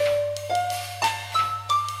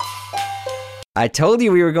I told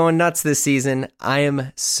you we were going nuts this season. I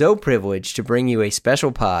am so privileged to bring you a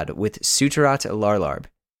special pod with Sutharat Larlarb.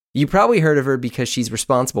 You probably heard of her because she's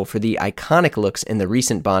responsible for the iconic looks in the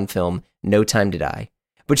recent Bond film, No Time to Die.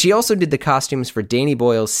 But she also did the costumes for Danny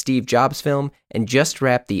Boyle's Steve Jobs film and just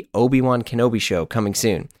wrapped the Obi-Wan Kenobi show coming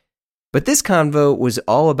soon. But this convo was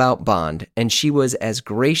all about Bond, and she was as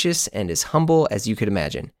gracious and as humble as you could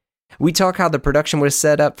imagine. We talk how the production was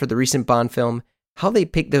set up for the recent Bond film, how they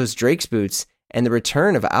picked those Drake's boots, and the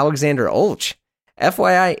return of Alexander Olch.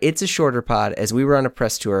 FYI, it's a shorter pod as we were on a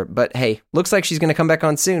press tour, but hey, looks like she's going to come back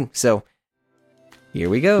on soon, so here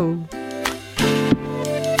we go.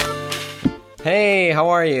 Hey, how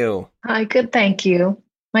are you? Hi, good, thank you.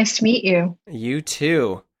 Nice to meet you. You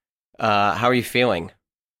too. How are you feeling?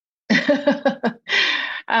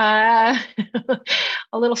 A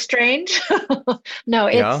little strange. No,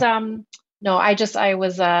 it's Yeah? no,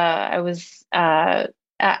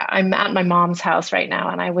 I'm at my mom's house right now,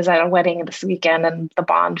 and I was at a wedding this weekend, and the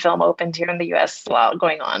Bond film opened here in the US while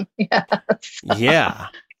going on. Yes. Yeah.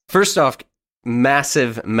 First off,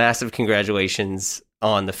 massive, massive congratulations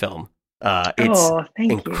on the film. It's Oh,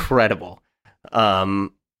 thank you. incredible. I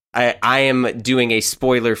am doing a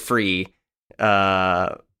spoiler-free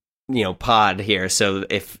pod here, so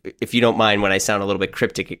if you don't mind when I sound a little bit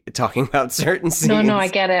cryptic talking about certain scenes. No, I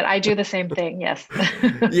get it. I do the same thing. Yes.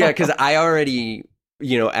 Yeah, because I already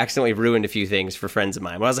accidentally ruined a few things for friends of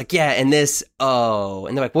mine where I was like, yeah, and this,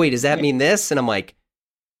 and they're like, wait, does that mean this? And I'm like,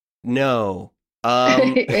 no.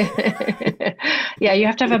 Yeah, you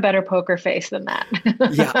have to have a better poker face than that.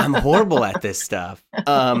 Yeah, I'm horrible at this stuff.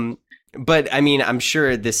 But I mean, I'm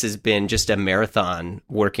sure this has been just a marathon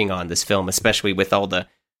working on this film, especially with all the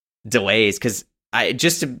delays. Because I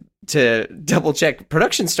just to double check,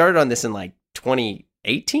 production started on this in like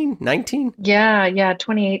 2018, 19. Yeah,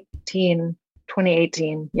 2018.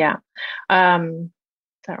 Yeah. Is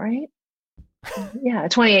that right? Yeah,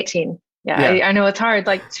 2018. Yeah, Yeah. I know it's hard.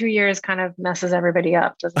 Like 2 years kind of messes everybody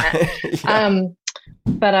up, doesn't it? Yeah.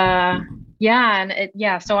 But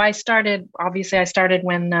yeah, so obviously I started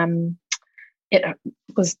when it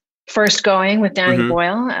was first going with Danny Hmm.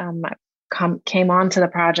 Boyle. Came on to the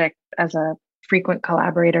project as a frequent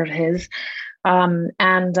collaborator of his. And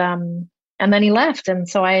then he left, and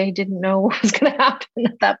so I didn't know what was going to happen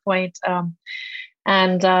at that point.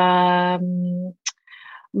 And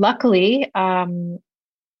luckily,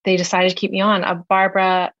 they decided to keep me on.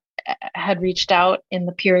 Barbara had reached out in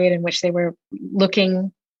the period in which they were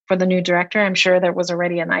looking for the new director. I'm sure there was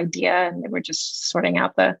already an idea, and they were just sorting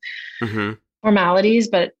out the Hmm. formalities.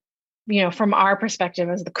 But from our perspective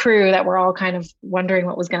as the crew, that we're all kind of wondering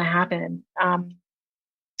what was going to happen.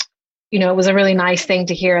 It was a really nice thing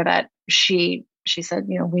to hear that she said,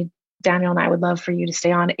 Daniel and I would love for you to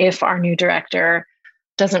stay on if our new director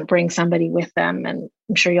doesn't bring somebody with them, and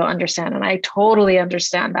I'm sure you'll understand. And I totally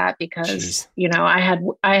understand that because,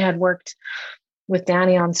 Jeez. I had worked with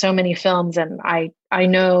Danny on so many films, and I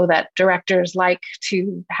know that directors like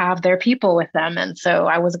to have their people with them. And so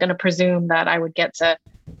I was going to presume that I would get to,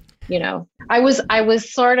 I was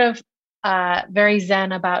sort of very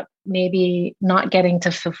zen about maybe not getting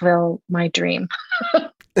to fulfill my dream.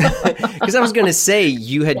 Because I was going to say,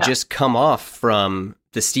 you had Yeah. just come off from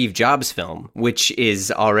the Steve Jobs film, which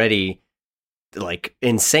is already like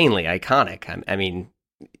insanely iconic. I mean,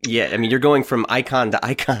 you're going from icon to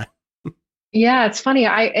icon. Yeah, it's funny.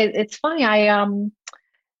 It's funny.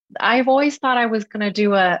 I've always thought I was going to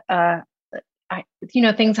do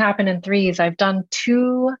things happen in threes. I've done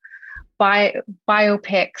two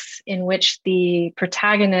biopics in which the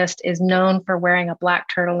protagonist is known for wearing a black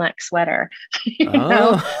turtleneck sweater.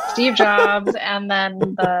 Oh. Steve Jobs, and then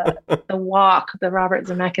the Walk, the Robert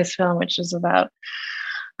Zemeckis film, which is about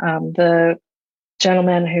the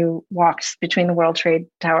gentleman who walks between the World Trade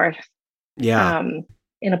Towers Yeah.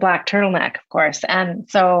 in a black turtleneck, of course. And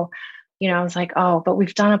so, I was like, oh, but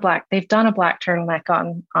they've done a black turtleneck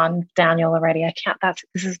on Daniel already.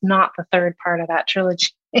 This is not the third part of that trilogy.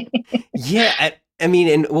 Yeah. I mean,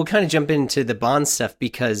 and we'll kind of jump into the Bond stuff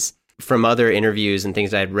because from other interviews and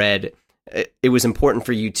things I'd read, it was important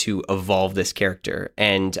for you to evolve this character.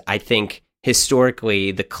 And I think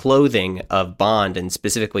historically, the clothing of Bond and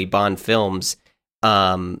specifically Bond films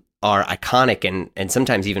are iconic and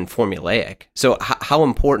sometimes even formulaic. So how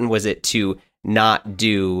important was it to not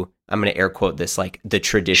do, I'm going to air quote this, like the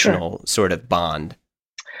traditional sort of Bond?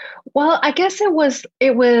 Well, I guess it was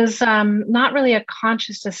not really a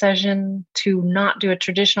conscious decision to not do a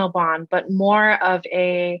traditional Bond, but more of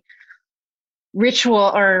a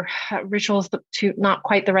rituals to not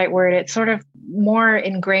quite the right word. It's sort of more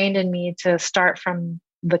ingrained in me to start from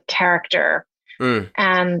the character. Mm.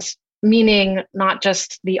 And meaning not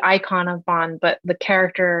just the icon of Bond, but the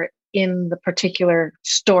character in the particular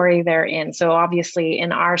story they're in. So obviously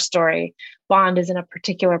in our story, Bond is in a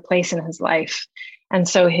particular place in his life. And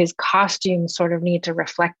so his costumes sort of need to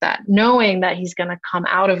reflect that, knowing that he's going to come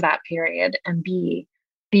out of that period and be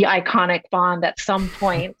the iconic Bond at some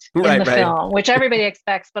point in the film, which everybody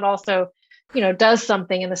expects, but also, does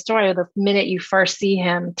something in the story. The minute you first see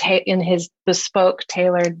him in his bespoke,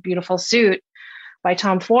 tailored, beautiful suit by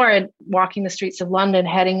Tom Ford, walking the streets of London,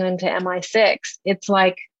 heading into MI6, it's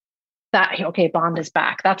like that, okay, Bond is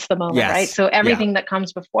back. That's the moment, right? So everything that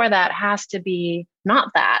comes before that has to be not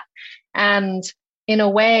that. And in a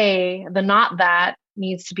way, the not that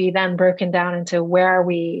needs to be then broken down into where are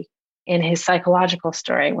we in his psychological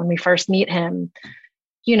story. When we first meet him,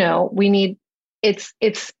 we need,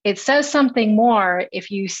 it says something more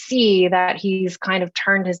if you see that he's kind of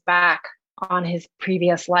turned his back on his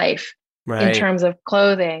previous life in terms of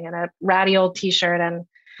clothing, and a ratty old t-shirt and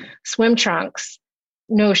swim trunks,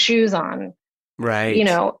 no shoes on.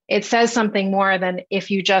 It says something more than if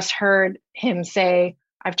you just heard him say,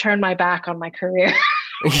 I've turned my back on my career.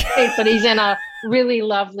 But he's in a really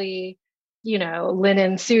lovely,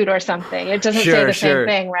 linen suit or something. It doesn't say the same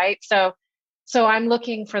thing, right? So I'm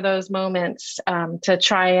looking for those moments to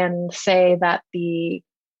try and say that the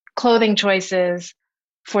clothing choices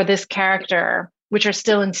for this character, which are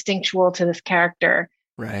still instinctual to this character,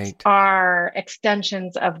 are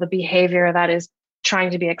extensions of the behavior that is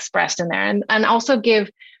trying to be expressed in there, and also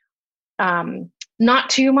give not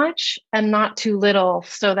too much and not too little,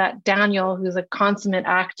 so that Daniel, who's a consummate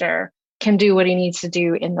actor, can do what he needs to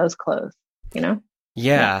do in those clothes,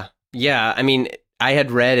 Yeah. I mean, I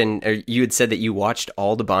had read, and you had said that you watched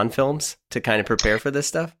all the Bond films to kind of prepare for this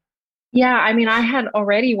stuff. Yeah, I mean, I had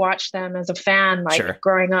already watched them as a fan,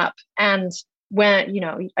 growing up, and when,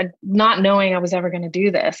 not knowing I was ever going to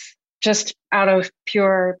do this, just out of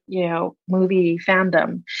pure, movie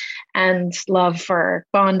fandom and love for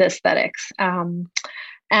Bond aesthetics. And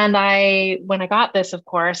when I got this, of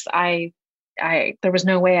course, there was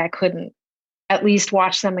no way I couldn't at least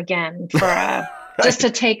watch them again for just to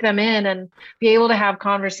take them in and be able to have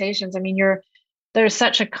conversations. I mean, there's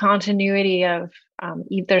such a continuity of,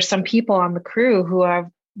 there's some people on the crew who have,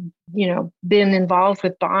 been involved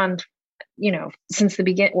with Bond, since the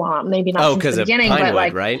beginning. Well, maybe not since the beginning,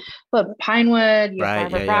 Pinewood, but but Pinewood, you have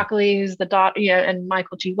Barbara Broccoli, who's the daughter, and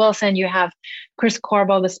Michael G. Wilson. You have Chris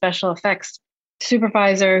Corbo, the special effects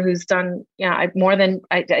supervisor, who's done, more than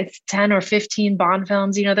it's 10 or 15 Bond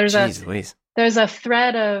films. There's a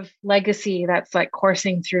thread of legacy that's like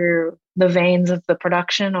coursing through the veins of the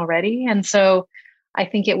production already. And so I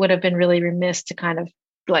think it would have been really remiss to kind of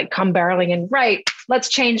like come barreling in, let's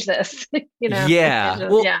change this,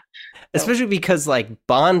 especially because like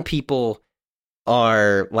Bond people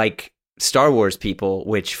are like Star Wars people,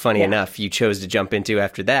 which funny enough, you chose to jump into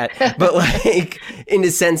after that. But like in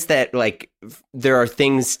the sense that like there are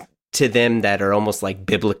things to them that are almost like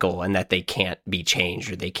biblical and that they can't be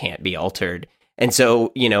changed or they can't be altered. And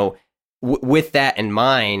so, with that in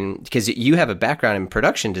mind, because you have a background in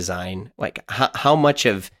production design, like how much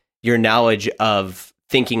of your knowledge of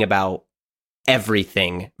thinking about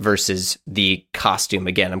everything versus the costume,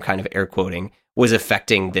 again, I'm kind of air quoting, was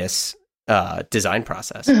affecting this design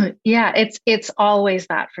process? Yeah, it's always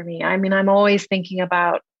that for me. I mean, I'm always thinking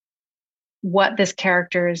about what this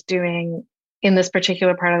character is doing in this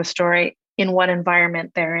particular part of the story, in what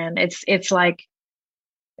environment they're in. It's like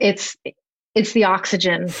it's the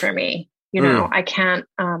oxygen for me. I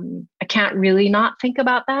can't really not think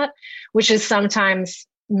about that, which is sometimes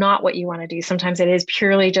not what you want to do. Sometimes it is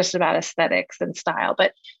purely just about aesthetics and style.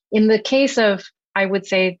 But in the case of, I would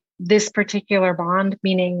say, this particular Bond,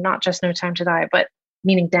 meaning not just No Time to Die, but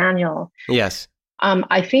meaning Daniel. Yes.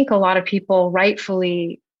 I think a lot of people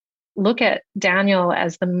rightfully look at Daniel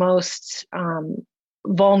as the most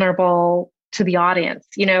vulnerable to the audience.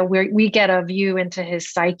 We get a view into his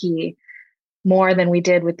psyche more than we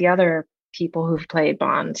did with the other people who've played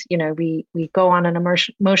Bond. We go on an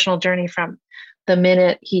emotional journey from the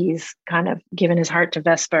minute he's kind of given his heart to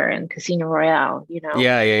Vesper in Casino Royale.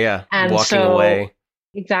 Yeah. And walking away.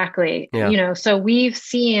 Exactly. Yeah. So we've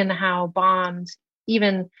seen how Bond,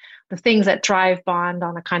 even the things that drive Bond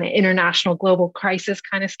on a kind of international global crisis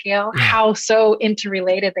kind of scale, how so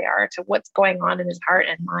interrelated they are to what's going on in his heart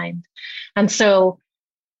and mind. And so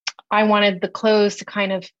I wanted the clothes to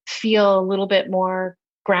kind of feel a little bit more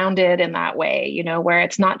grounded in that way, where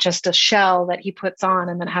it's not just a shell that he puts on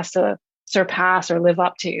and then has to surpass or live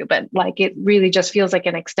up to, but like it really just feels like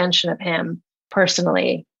an extension of him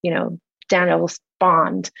personally, Daniel's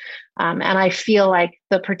Bond. And I feel like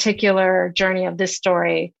the particular journey of this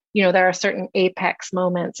story there are certain apex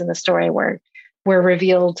moments in the story where we're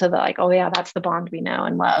revealed to the like, oh yeah, that's the Bond we know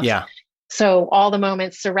and love. Yeah. So all the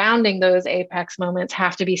moments surrounding those apex moments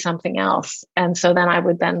have to be something else. And so then I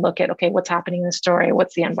would then look at, okay, what's happening in the story?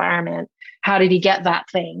 What's the environment? How did he get that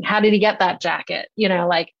thing? How did he get that jacket?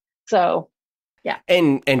 So yeah.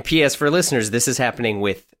 And PS for listeners, this is happening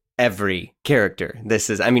with every character.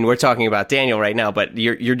 We're talking about Daniel right now, but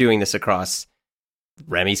you're doing this across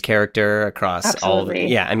Remy's character, across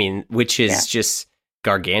Absolutely. which is just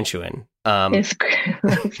gargantuan.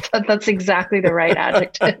 That's exactly the right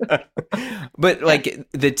adjective. But like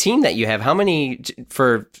the team that you have, how many,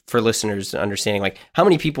 for listeners understanding, like how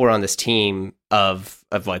many people are on this team of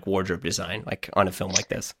like wardrobe design, like on a film like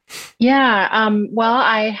this? Yeah. Well,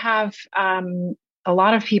 I have a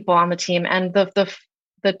lot of people on the team, and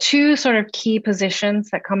the two sort of key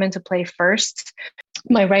positions that come into play first,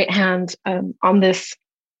 my right hand on this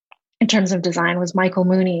in terms of design was Michael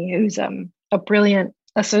Mooney, who's a brilliant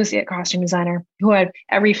associate costume designer who had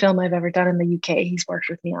every film I've ever done in the UK, he's worked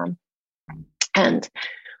with me on. And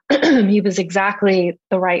he was exactly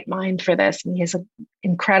the right mind for this. And he has an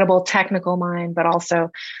incredible technical mind, but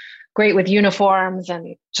also great with uniforms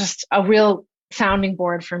and just a real sounding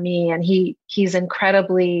board for me. And he's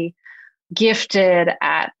incredibly gifted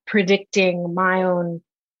at predicting my own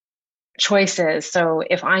choices. So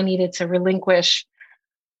if I needed to relinquish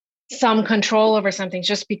some control over something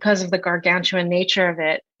just because of the gargantuan nature of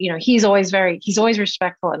it, he's always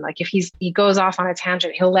respectful. And like, if he goes off on a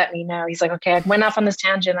tangent, he'll let me know. He's like, okay, I went off on this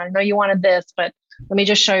tangent. I know you wanted this, but let me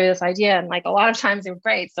just show you this idea. And like, a lot of times they were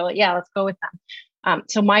great. So yeah, let's go with them.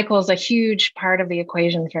 So Michael's a huge part of the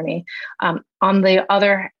equation for me. On the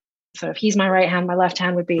other, so if he's my right hand, my left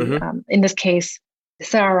hand would be, in this case,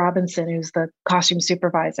 Sarah Robinson, who's the costume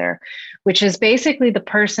supervisor, which is basically the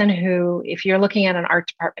person who, if you're looking at an art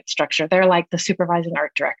department structure, they're like the supervising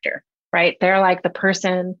art director, right? They're like the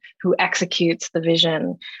person who executes the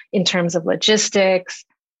vision in terms of logistics,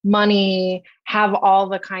 money, have all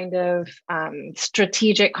the kind of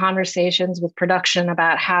strategic conversations with production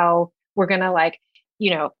about how we're going to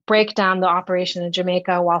break down the operation in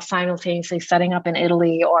Jamaica while simultaneously setting up in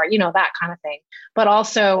Italy, or, that kind of thing. But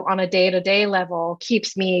also on a day-to-day level,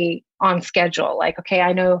 keeps me on schedule. Like, okay,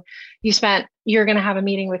 I know you're going to have a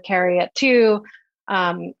meeting with Carrie at 2.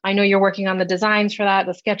 I know you're working on the designs for that.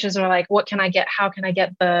 The sketches are like, what can I get? How can I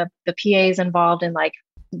get the PAs involved in like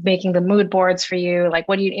making the mood boards for you? Like,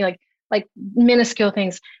 what do you like minuscule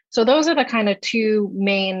things. So those are the kind of two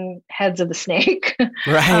main heads of the snake.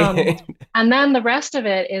 Right. And then the rest of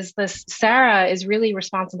it is Sarah is really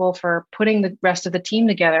responsible for putting the rest of the team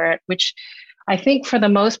together, which I think for the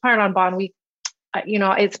most part on Bond Week,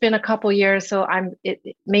 it's been a couple years, so it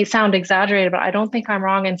may sound exaggerated, but I don't think I'm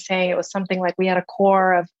wrong in saying it was something like we had a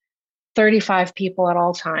core of 35 people at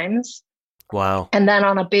all times. Wow. And then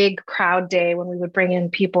on a big crowd day, when we would bring in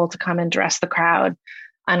people to come and dress the crowd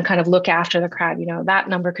and kind of look after the crowd, that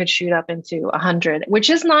number could shoot up into 100, which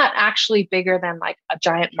is not actually bigger than like a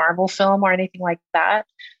giant Marvel film or anything like that.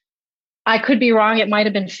 I could be wrong. It might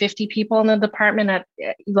have been 50 people in the department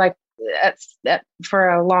for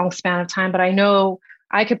a long span of time, but I know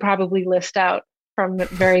I could probably list out from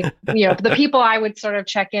very, the people I would sort of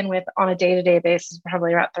check in with on a day-to-day basis,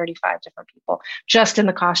 probably about 35 different people just in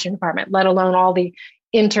the costume department, let alone all the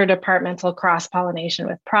interdepartmental cross-pollination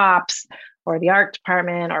with props or the art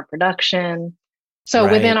department or production. So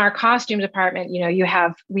Right. Within our costume department,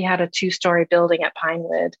 we had a 2-story building at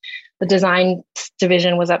Pinewood. The design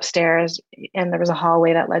division was upstairs, and there was a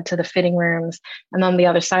hallway that led to the fitting rooms. And on the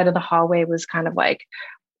other side of the hallway was kind of like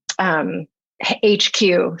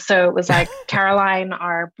HQ. So it was like Caroline,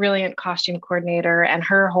 our brilliant costume coordinator, and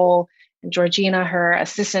Georgina, her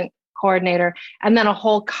assistant coordinator, and then a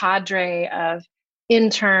whole cadre of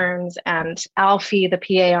interns and Alfie, the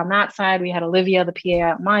PA on that side. We had Olivia, the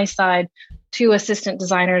PA on my side, 2 assistant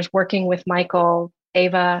designers working with Michael,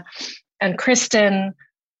 Ava, and Kristen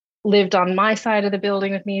lived on my side of the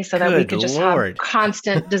building with me so that we could just have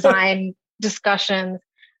constant design discussions.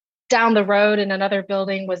 Down the road in another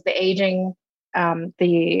building was the aging,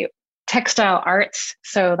 the textile arts.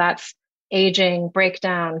 So that's aging,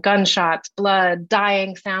 breakdown, gunshots, blood,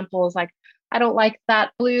 dyeing samples. Like, I don't like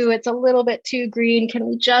that blue. It's a little bit too green. Can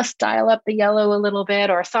we just dial up the yellow a little bit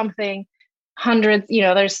or something? Hundreds,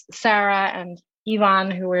 there's Sarah and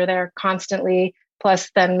Yvonne who were there constantly,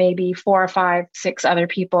 plus then maybe 4 or 5, 6 other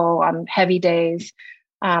people on heavy days.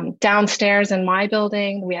 Downstairs in my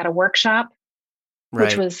building, we had a workshop,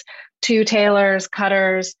 which was 2 tailors,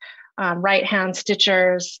 cutters, right-hand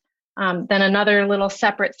stitchers, then another little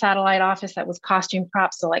separate satellite office that was costume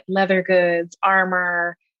props, so like leather goods,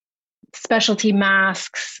 armor, specialty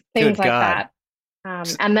masks, things Good like God.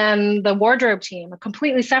 that. And then the wardrobe team, a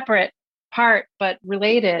completely separate part, but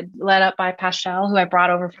related, led up by Pastel, who I brought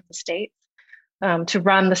over from the States to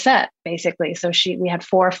run the set, basically. So we had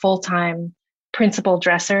 4 full-time principal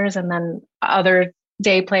dressers and then other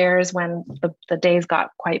day players when the days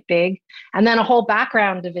got quite big. And then a whole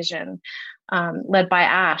background division led by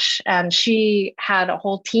Ash. And she had a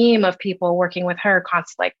whole team of people working with her,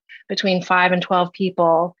 constantly, like between 5 and 12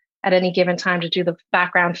 people at any given time to do the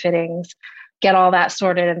background fittings, get all that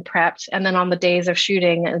sorted and prepped. And then on the days of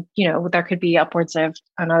shooting, there could be upwards of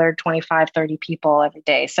another 25, 30 people every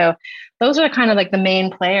day. So those are kind of like the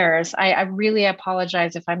main players. I really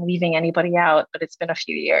apologize if I'm leaving anybody out, but it's been a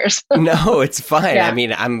few years. No, it's fine. Yeah. I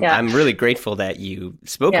mean, I'm really grateful that you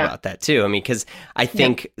spoke about that too. I mean, because I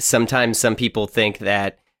think sometimes some people think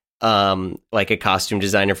that like a costume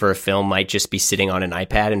designer for a film might just be sitting on an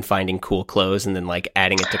iPad and finding cool clothes and then like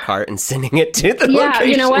adding it to cart and sending it to the location.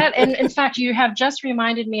 You know what? And in fact, you have just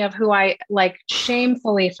reminded me of who I like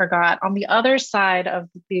shamefully forgot. On the other side of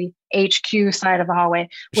the HQ side of the hallway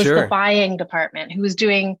was the buying department, who was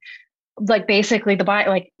doing like basically the buy,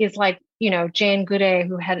 like is like, Jane Goodey,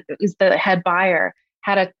 who is the head buyer,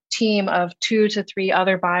 had a team of 2 to 3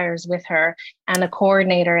 other buyers with her and a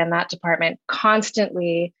coordinator in that department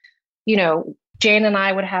constantly. Jane and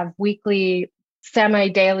I would have weekly,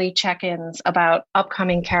 semi-daily check-ins about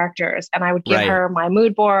upcoming characters. And I would give her my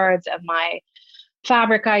mood boards and my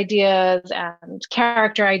fabric ideas and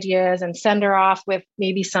character ideas and send her off with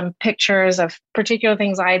maybe some pictures of particular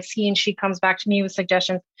things I had seen. She comes back to me with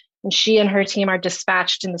suggestions. And she and her team are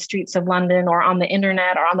dispatched in the streets of London or on the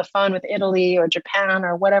internet or on the phone with Italy or Japan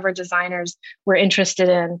or whatever designers we're interested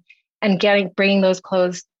in, and bringing those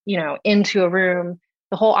clothes, into a room.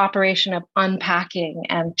 The whole operation of unpacking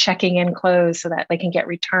and checking in clothes so that they can get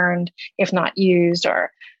returned if not used,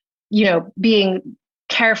 or, being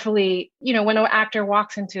carefully, when an actor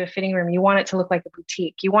walks into a fitting room, you want it to look like a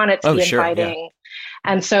boutique. You want it to be inviting.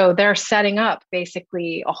 Yeah. And so they're setting up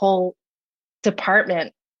basically a whole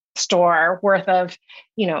department store worth of,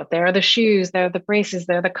 there are the shoes, there are the braces,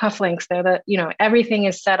 there are the cufflinks, there are the, everything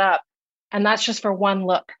is set up. And that's just for one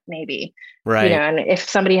look, maybe. Right. And if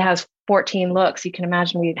somebody has 14 looks, you can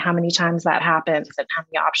imagine how many times that happens and how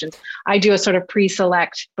many options. I do a sort of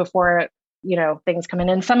pre-select before, things come in.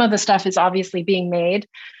 And some of the stuff is obviously being made.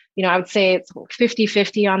 I would say it's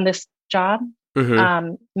 50-50 on this job,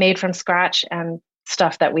 made from scratch, and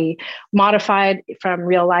stuff that we modified from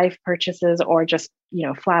real life purchases, or just,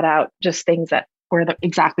 flat out just things that were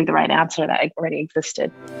exactly the right answer that already existed.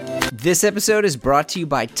 This episode is brought to you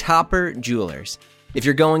by Topper Jewelers. If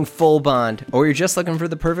you're going full Bond or you're just looking for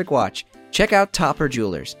the perfect watch, check out Topper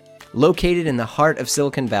Jewelers. Located in the heart of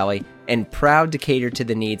Silicon Valley and proud to cater to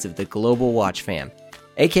the needs of the global watch fam.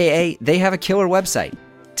 AKA, they have a killer website.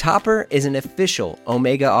 Topper is an official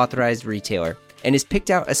Omega authorized retailer and has picked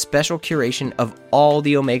out a special curation of all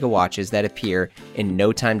the Omega watches that appear in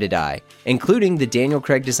No Time to Die, including the Daniel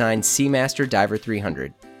Craig designed Seamaster Diver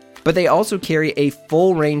 300. But they also carry a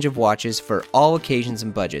full range of watches for all occasions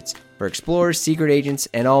and budgets, for explorers, secret agents,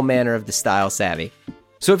 and all manner of the style savvy.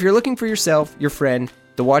 So if you're looking for yourself, your friend,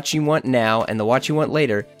 the watch you want now and the watch you want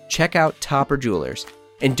later, check out Topper Jewelers.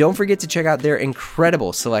 And don't forget to check out their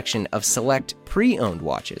incredible selection of select pre-owned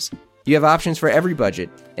watches. You have options for every budget,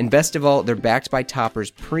 and best of all, they're backed by Topper's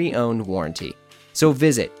pre-owned warranty. So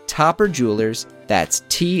visit Topper Jewelers, that's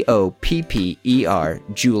Topper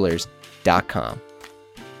Jewelers.com.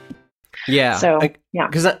 Yeah. So,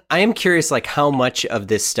 because I am curious, like, how much of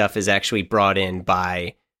this stuff is actually brought in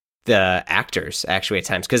by the actors, actually, at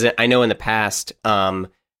times. Because I know in the past,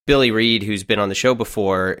 Billy Reed, who's been on the show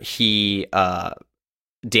before,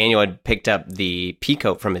 Daniel had picked up the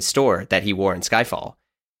peacoat from his store that he wore in Skyfall.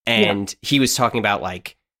 And he was talking about,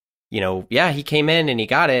 like, he came in and he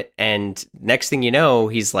got it. And next thing you know,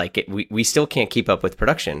 he's like, we still can't keep up with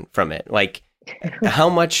production from it. Like, how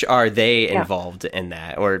much are they involved in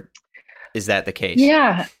that? Or is that the case?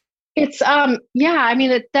 Yeah, it's, I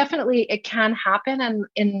mean, it can happen. And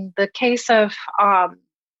in the case of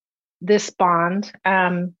this Bond,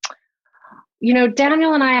 Daniel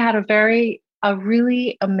and I had a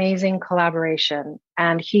really amazing collaboration.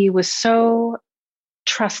 And he was so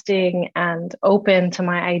trusting and open to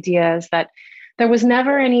my ideas that there was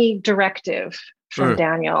never any directive from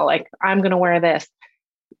Daniel, like, I'm going to wear this.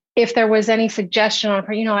 If there was any suggestion on,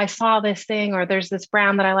 I saw this thing, or there's this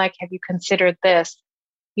brand that I like, have you considered this?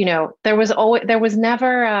 There was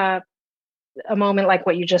never a moment like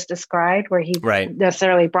what you just described where he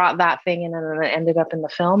necessarily brought that thing in and it ended up in the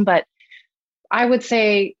film. But I would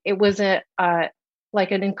say it was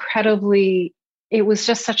like an incredibly it was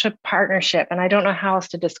just such a partnership, and I don't know how else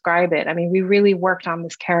to describe it. I mean, we really worked on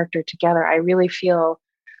this character together. I really feel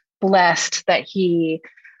blessed that he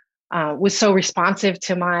was so responsive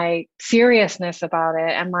to my seriousness about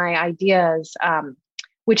it and my ideas,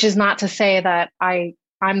 which is not to say that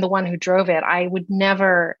I'm the one who drove it. I would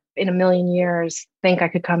never in a million years think I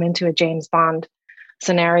could come into a James Bond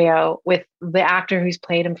scenario with the actor who's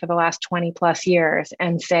played him for the last 20 plus years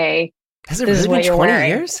and say, has it really been 20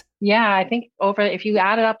 years? Yeah, I think if you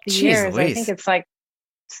added up the years, I think it's like,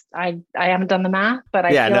 I haven't done the math, but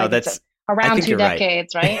I feel like it's around 2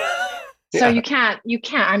 decades, right? So you can't,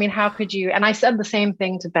 I mean, how could you? And I said the same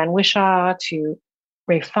thing to Ben Whishaw, to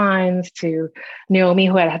Ralph Fiennes, to Naomi,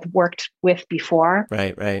 who I had worked with before.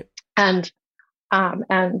 Right. And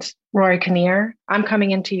Rory Kinnear, I'm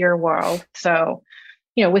coming into your world. So,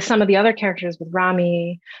 with some of the other characters, with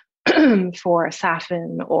Rami for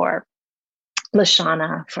Safin, or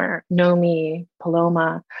Lashana for Nomi,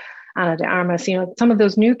 Paloma, Ana de Armas, some of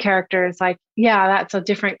those new characters, like, yeah, that's a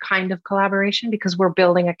different kind of collaboration because we're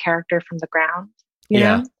building a character from the ground, you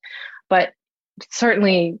know? But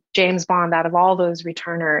certainly James Bond, out of all those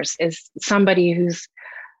returners, is somebody who's,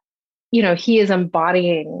 he is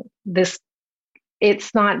embodying this.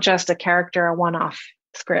 It's not just a character, a one-off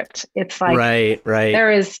script. It's like, right.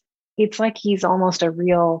 It's like he's almost a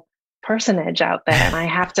real personage out there. And I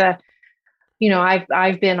have to,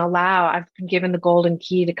 I've been given the golden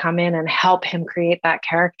key to come in and help him create that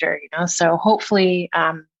character, so hopefully,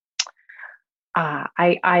 I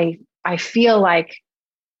feel like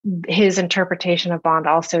his interpretation of Bond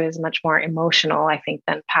also is much more emotional, I think,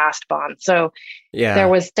 than past Bond. So there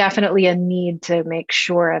was definitely a need to make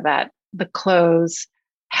sure that the clothes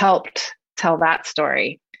helped tell that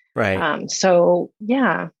story. Right. So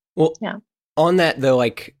yeah. Well, yeah. On that though,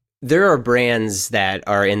 like, there are brands that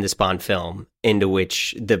are in this Bond film into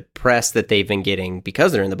which the press that they've been getting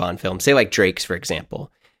because they're in the Bond film, say like Drake's, for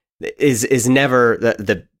example, is never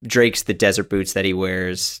the Drake's, the desert boots that he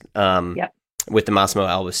wears with the Massimo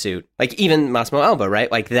Alba suit. Like, even Massimo Alba,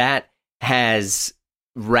 right? Like, that has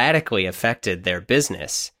radically affected their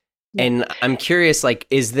business. Yeah. And I'm curious, like,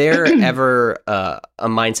 is there ever a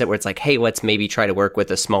mindset where it's like, hey, let's maybe try to work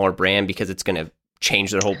with a smaller brand because it's going to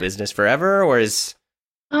change their whole business forever? Or is...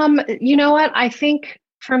 you know what? I think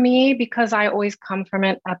for me, because I always come from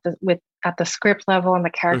it at the script level and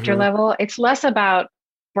the character level, it's less about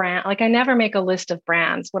brand. Like, I never make a list of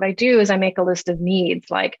brands. What I do is I make a list of needs.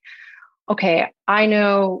 Like, okay, I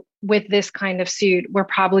know with this kind of suit, we're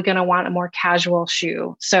probably going to want a more casual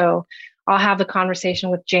shoe. So I'll have the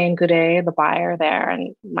conversation with Jane Goodey, the buyer there,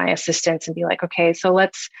 and my assistants, and be like, okay, so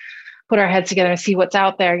let's put our heads together and see what's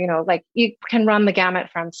out there. Like, you can run the gamut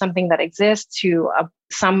from something that exists to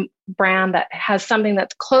some brand that has something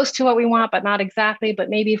that's close to what we want, but not exactly. But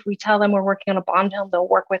maybe if we tell them we're working on a Bond film, they'll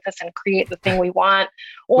work with us and create the thing we want.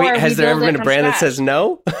 Or wait, has there ever been a brand that says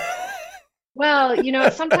no? Well,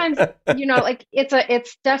 sometimes, like,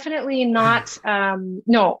 it's definitely not,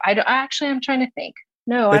 no, I'm trying to think.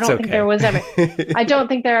 No, I don't think there was ever, I don't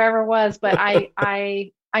think there ever was, but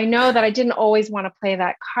I know that I didn't always want to play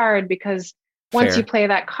that card, because once you play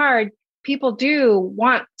that card, people do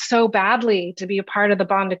want so badly to be a part of the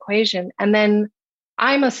Bond equation. And then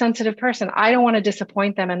I'm a sensitive person. I don't want to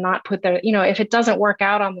disappoint them and not put their, if it doesn't work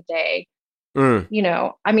out on the day,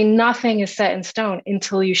 I mean, nothing is set in stone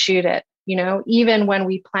until you shoot it, even when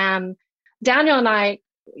we plan. Daniel and I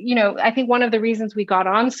think one of the reasons we got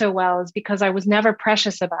on so well is because I was never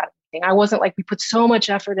precious about anything. I wasn't like, we put so much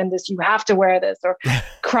effort in this, you have to wear this, or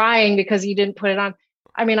crying because you didn't put it on.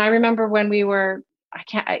 I mean, I remember when we were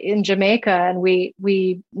in Jamaica, and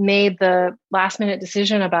we made the last minute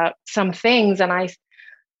decision about some things, and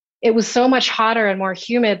it was so much hotter and more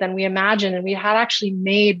humid than we imagined, and we had actually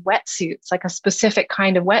made wetsuits, like a specific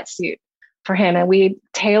kind of wetsuit for him, and we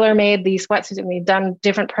tailor made these wetsuits, and we'd done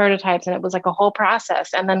different prototypes, and it was like a whole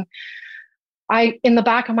process. And then in the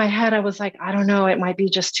back of my head, I was like, I don't know, it might be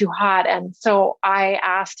just too hot. And so I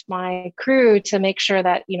asked my crew to make sure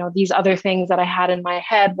that, these other things that I had in my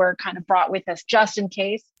head were kind of brought with us just in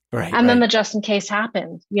case. Right, and then the just in case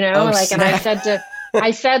happened, and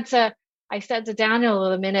I said to Daniel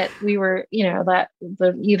the minute we were,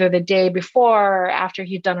 either the day before or after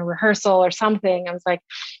he'd done a rehearsal or something, I was like,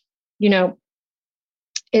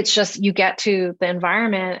 it's just, you get to the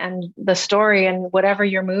environment and the story and whatever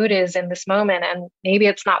your mood is in this moment. And maybe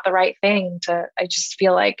it's not the right thing I just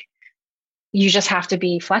feel like you just have to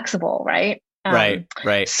be flexible. Right.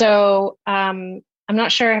 Right. So, I'm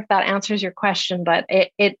not sure if that answers your question, but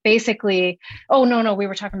it basically, oh, no, we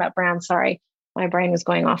were talking about brands. Sorry. My brain was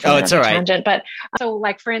going off on it's all right. tangent. But so,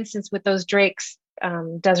 like, for instance, with those Drake's,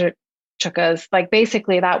 desert chukkas. Like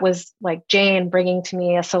basically that was like Jane bringing to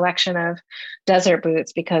me a selection of desert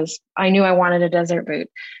boots because I knew I wanted a desert boot.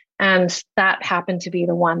 And that happened to be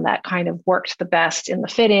the one that kind of worked the best in the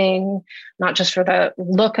fitting, not just for the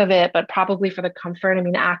look of it, but probably for the comfort. I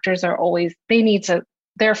mean, actors are always,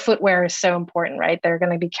 their footwear is so important, right? They're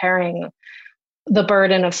going to be carrying the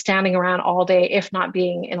burden of standing around all day, if not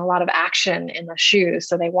being in a lot of action in the shoes.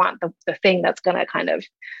 So they want the thing that's going to kind of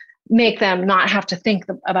make them not have to think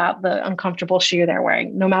about the uncomfortable shoe they're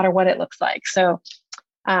wearing, no matter what it looks like. So,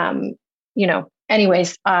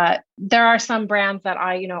 anyways, there are some brands that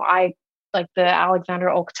I like the Alexander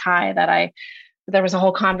Oak tie there was a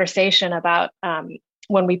whole conversation about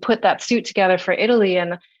when we put that suit together for Italy,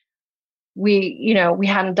 and we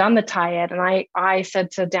hadn't done the tie yet. And I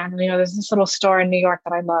said to Daniel, there's this little store in New York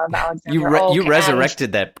that I love, Alexander Oak. You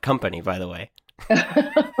resurrected that company, by the way.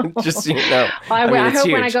 Just so you know. Well, I hope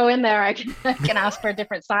huge. When I go in there, I can ask for a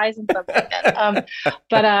different size and something. And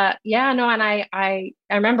I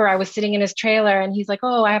remember I was sitting in his trailer, and he's like,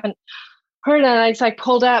 "Oh, I haven't heard it." And I just like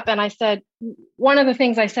pulled up, and I said, one of the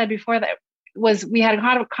things I said before that was we had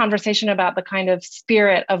a conversation about the kind of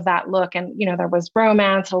spirit of that look, and there was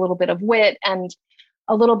romance, a little bit of wit, and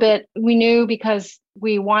a little bit we knew because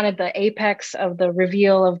we wanted the apex of the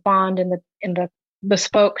reveal of Bond in the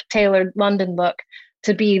bespoke tailored London look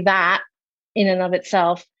to be that in and of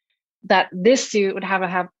itself, that this suit would have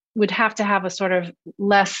to have a sort of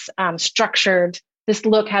less structured, this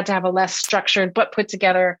look had to have a less structured but put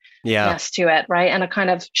together to it, right? And a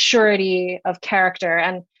kind of surety of character.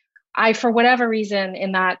 And I, for whatever reason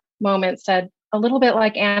in that moment, said a little bit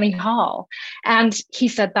like Annie Hall. And he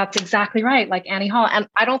said, that's exactly right, like Annie Hall. And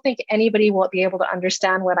I don't think anybody will be able to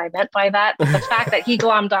understand what I meant by that. But the fact that he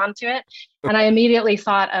glommed onto it. And I immediately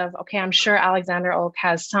thought of, okay, I'm sure Alexander Oak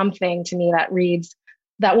has something to me that reads,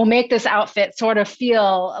 that will make this outfit sort of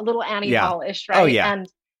feel a little Annie Hall-ish, right? Oh, yeah. And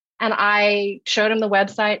I showed him the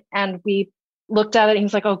website, and we looked at it, and he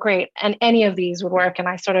was like, oh, great. And any of these would work. And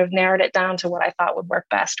I sort of narrowed it down to what I thought would work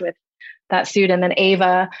best with that suit. And then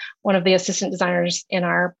Ava, one of the assistant designers in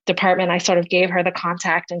our department, I sort of gave her the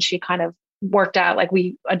contact, and she kind of worked out, like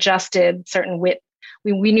we adjusted certain width.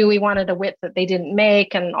 We knew we wanted a width that they didn't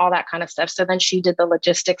make and all that kind of stuff. So then she did the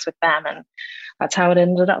logistics with them, and that's how it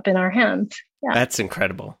ended up in our hands. Yeah. That's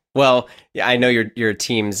incredible. Well, I know your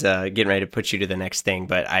team's getting ready to put you to the next thing,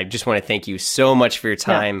 but I just want to thank you so much for your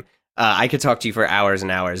time. Yeah. I could talk to you for hours and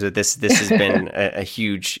hours, but this has been a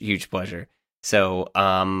huge, huge pleasure. So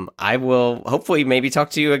I will hopefully maybe talk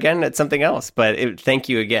to you again at something else, but thank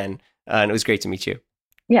you again. And it was great to meet you.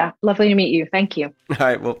 Yeah, lovely to meet you. Thank you. All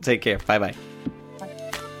right, well, take care. Bye-bye.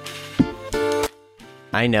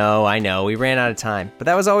 I know. We ran out of time, but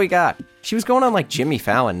that was all we got. She was going on like Jimmy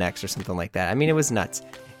Fallon next or something like that. I mean, it was nuts.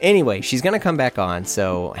 Anyway, she's going to come back on,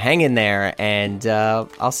 so hang in there, and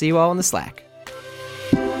I'll see you all in the Slack.